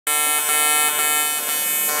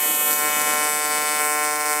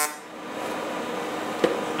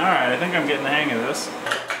Alright, I think I'm getting the hang of this.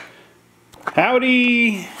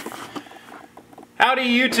 Howdy! Howdy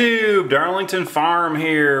YouTube! Darlington Farm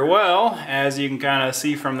here. Well, as you can kind of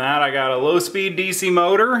see from that, I got a low-speed DC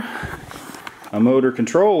motor, a motor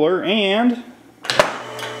controller, and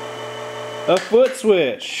a foot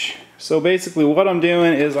switch. So basically what I'm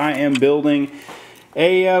doing is I am building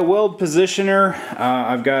a weld positioner.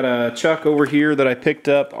 I've got a chuck over here that I picked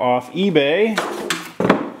up off eBay.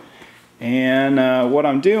 And what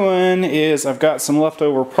I'm doing is I've got some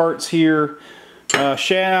leftover parts here,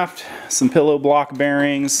 shaft, some pillow block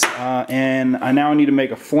bearings, and I now need to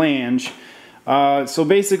make a flange. So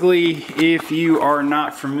basically, if you are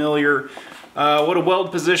not familiar, what a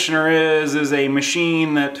weld positioner is a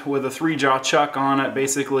machine that with a 3-jaw chuck on it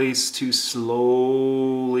basically is to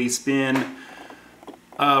slowly spin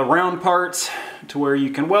round parts to where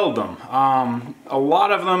you can weld them. A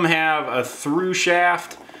lot of them have a through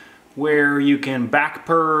shaft where you can back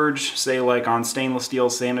purge, say like on stainless steel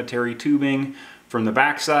sanitary tubing from the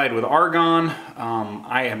backside with argon.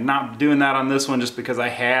 I am not doing that on this one just because I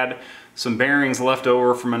had some bearings left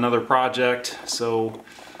over from another project, so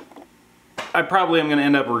I probably am going to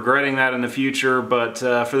end up regretting that in the future, but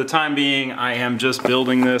for the time being I am just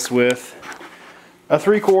building this with a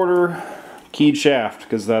 3/4 keyed shaft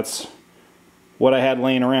because that's what I had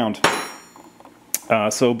laying around.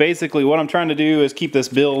 So basically what I'm trying to do is keep this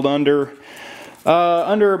build under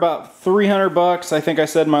about 300 bucks. I think I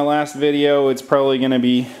said in my last video it's probably going to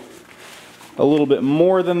be a little bit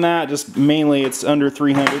more than that. Just mainly it's under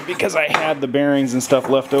 300 because I had the bearings and stuff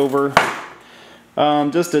left over.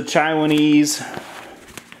 Just a Taiwanese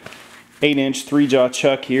 8-inch 3-jaw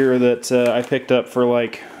chuck here that I picked up for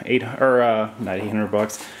like not 800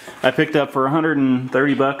 bucks. I picked up for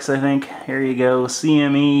 130 bucks, I think. Here you go,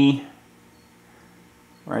 CME.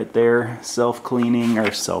 Right there, self-cleaning,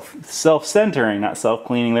 or self-centering, not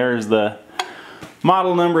self-cleaning. There's the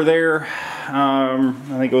model number there. I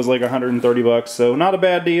think it was like 130 bucks, so not a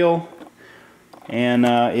bad deal. And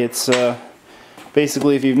it's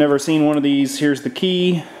basically, if you've never seen one of these, here's the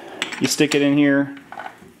key. You stick it in here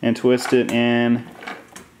and twist it, and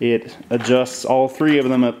it adjusts all 3 of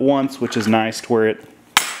them at once, which is nice, to where it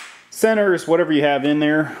centers whatever you have in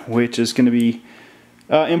there, which is going to be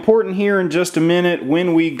important here in just a minute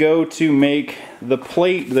when we go to make the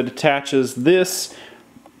plate that attaches this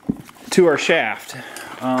to our shaft.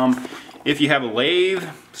 If you have a lathe,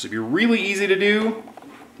 this would be really easy to do.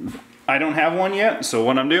 I don't have one yet, so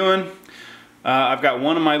what I'm doing, I've got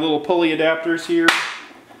one of my little pulley adapters here.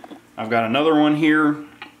 I've got another one here.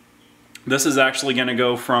 This is actually going to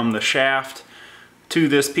go from the shaft to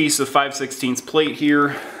this piece of 5/16 plate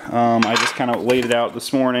here. I just kind of laid it out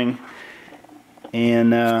this morning.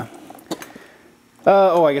 And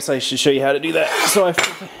oh, I guess I should show you how to do that. So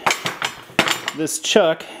this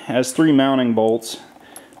chuck has 3 mounting bolts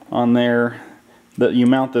on there that you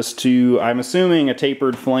mount this to, I'm assuming, a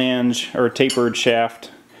tapered flange, or a tapered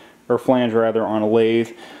shaft, or flange rather, on a lathe.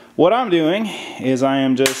 What I'm doing is I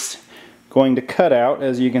am just going to cut out,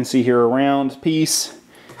 as you can see here, a round piece,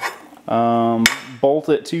 bolt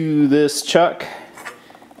it to this chuck,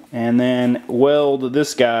 and then weld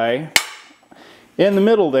this guy in the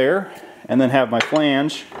middle there, and then have my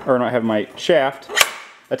flange, or not, have my shaft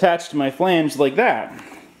attached to my flange like that.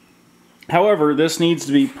 However, this needs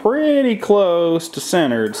to be pretty close to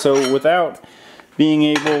centered, so without being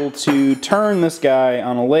able to turn this guy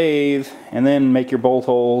on a lathe and then make your bolt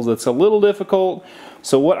holes, it's a little difficult.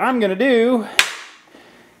 So what I'm going to do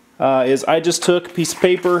is I just took a piece of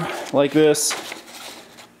paper like this,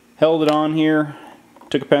 held it on here,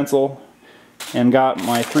 took a pencil, and got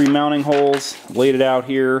my 3 mounting holes, laid it out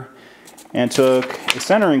here, and took a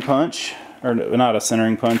centering punch, or not a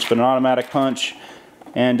centering punch, but an automatic punch,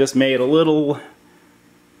 and just made a little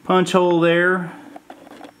punch hole there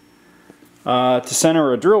to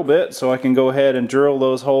center a drill bit, so I can go ahead and drill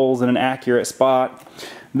those holes in an accurate spot.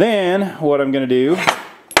 Then what I'm going to do,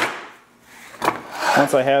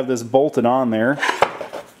 once I have this bolted on there,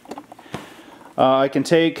 I can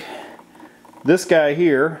take this guy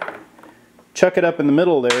here, chuck it up in the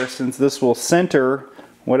middle there, since this will center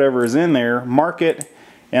whatever is in there, mark it,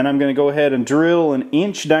 and I'm going to go ahead and drill an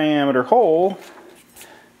 1-inch diameter hole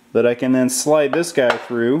that I can then slide this guy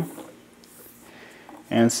through.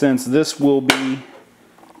 And since this will be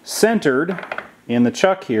centered in the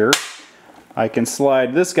chuck here, I can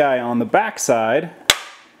slide this guy on the back side,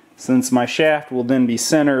 since my shaft will then be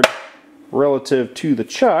centered relative to the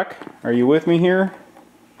chuck. Are you with me here?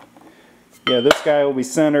 Yeah, this guy will be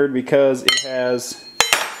centered because it has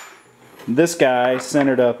this guy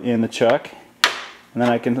centered up in the chuck. And then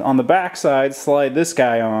I can, on the back side, slide this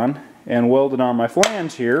guy on and weld it on my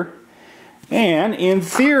flange here. And in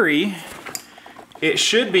theory, it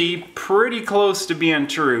should be pretty close to being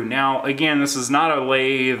true. Now, again, this is not a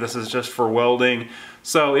lathe, this is just for welding.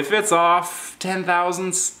 So if it's off 10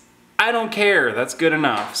 thousandths, I don't care, that's good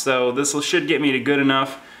enough. So this should get me to good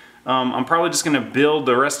enough. I'm probably just gonna build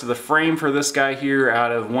the rest of the frame for this guy here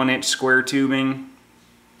out of 1-inch square tubing.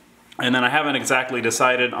 And then I haven't exactly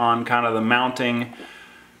decided on kind of the mounting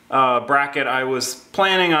bracket. I was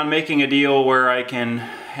planning on making a deal where I can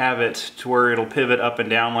have it to where it'll pivot up and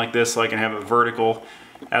down like this, so I can have it vertical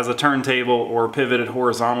as a turntable or pivoted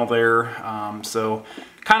horizontal there. So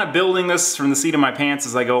kind of building this from the seat of my pants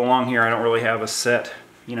as I go along here. I don't really have a set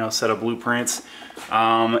of blueprints.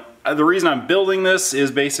 The reason I'm building this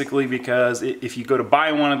is basically because if you go to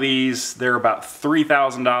buy one of these, they're about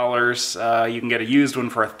 $3,000. You can get a used one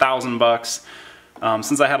for $1,000.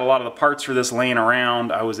 Since I had a lot of the parts for this laying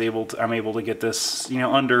around, I'm able to get this,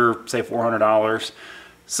 under say $400.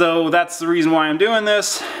 So that's the reason why I'm doing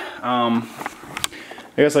this. I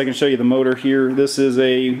guess I can show you the motor here. This is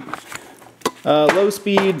a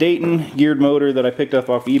low-speed Dayton geared motor that I picked up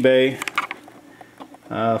off eBay.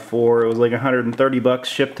 It was like 130 bucks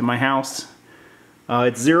shipped to my house.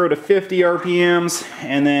 It's 0 to 50 RPMs,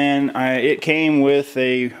 and then it came with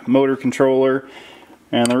a motor controller.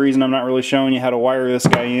 And the reason I'm not really showing you how to wire this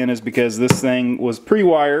guy in is because this thing was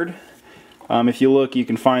pre-wired. If you look, you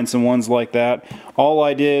can find some ones like that. All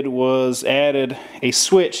I did was added a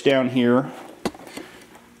switch down here.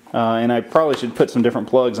 And I probably should put some different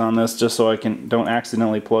plugs on this just so I don't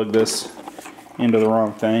accidentally plug this into the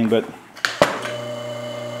wrong thing. But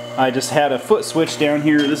I just had a foot switch down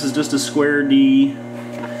here. This is just a square D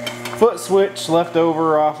foot switch left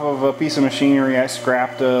over off of a piece of machinery I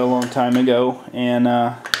scrapped a long time ago. And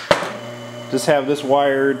just have this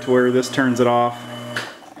wired to where this turns it off.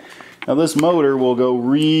 Now this motor will go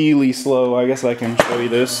really slow. I guess I can show you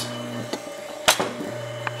this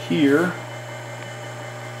here.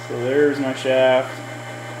 So there's my shaft.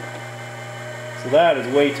 So that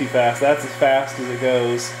is way too fast. That's as fast as it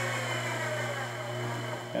goes.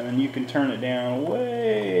 And then you can turn it down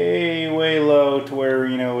way, way low to where,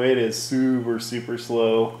 it is super, super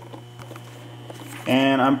slow.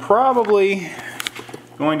 And I'm probably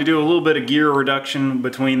going to do a little bit of gear reduction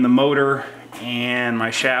between the motor and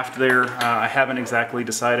my shaft there. I haven't exactly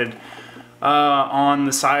decided on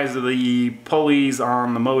the size of the pulleys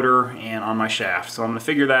on the motor and on my shaft. So I'm going to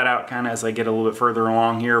figure that out kind of as I get a little bit further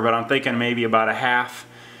along here, but I'm thinking maybe about a half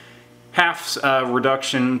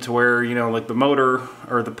reduction to where, like the motor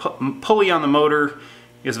or the pulley on the motor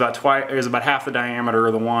is about half the diameter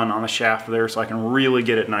of the one on the shaft there, so I can really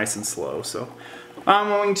get it nice and slow. So I'm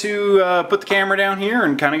going to put the camera down here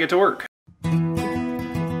and kind of get to work.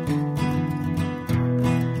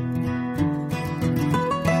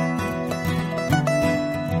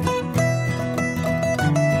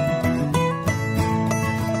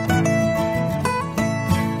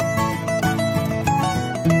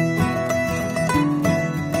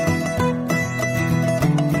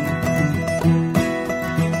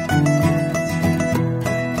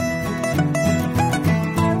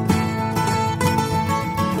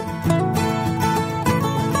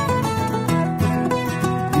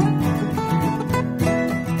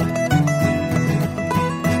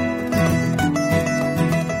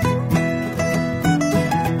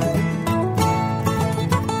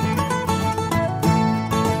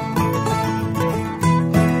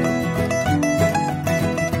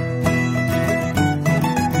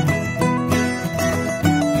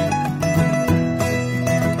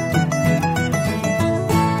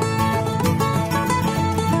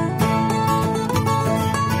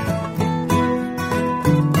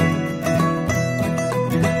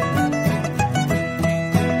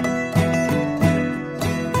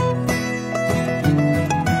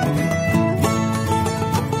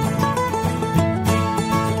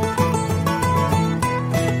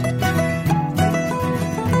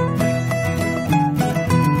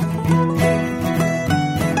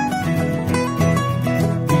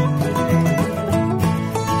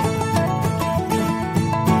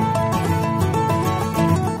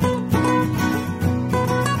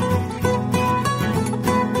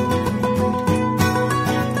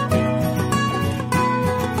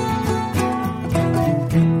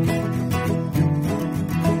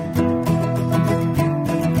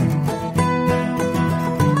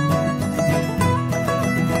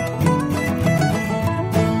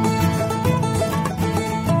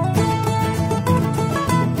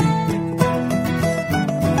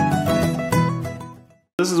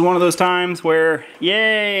 This is one of those times where,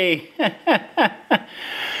 yay,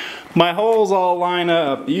 my holes all line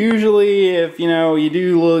up. Usually if you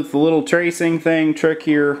do the little tracing trick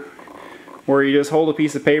here, where you just hold a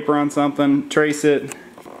piece of paper on something, trace it.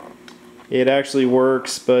 It actually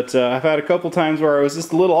works, but I've had a couple times where I was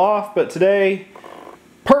just a little off, but today,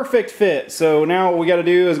 perfect fit. So now what we got to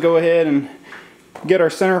do is go ahead and get our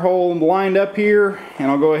center hole lined up here,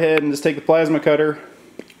 and I'll go ahead and just take the plasma cutter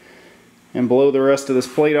and blow the rest of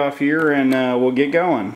this plate off here, and we'll get going.